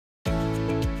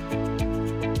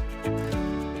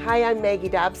Hi, I'm Maggie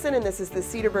Dobson, and this is the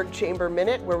Cedarburg Chamber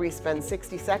Minute, where we spend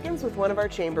 60 seconds with one of our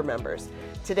chamber members.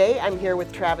 Today, I'm here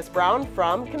with Travis Brown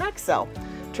from ConnectCell.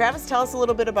 Travis, tell us a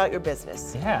little bit about your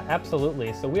business. Yeah,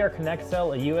 absolutely. So we are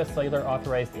ConnectCell, a U.S. Cellular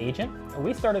authorized agent.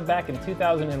 We started back in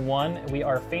 2001. We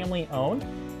are family owned,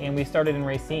 and we started in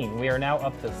Racine. We are now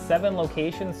up to 7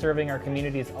 locations serving our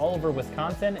communities all over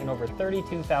Wisconsin and over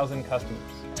 32,000 customers.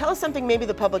 Tell us something maybe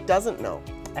the public doesn't know.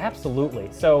 Absolutely.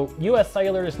 So U.S.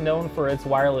 Cellular is known for its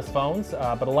wireless phones,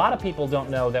 but a lot of people don't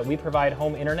know that we provide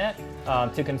home internet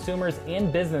to consumers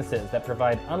and businesses that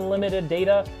provide unlimited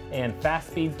data and fast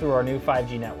speeds through our new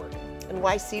 5G network. And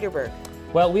why Cedarburg?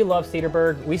 Well, we love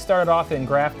Cedarburg. We started off in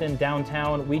Grafton,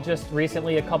 downtown. We just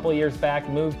recently, a couple years back,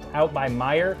 moved out by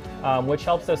Meyer, which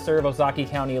helps us serve Ozaukee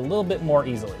County a little bit more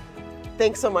easily.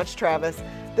 Thanks so much, Travis.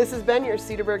 This has been your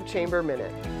Cedarburg Chamber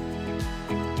Minute.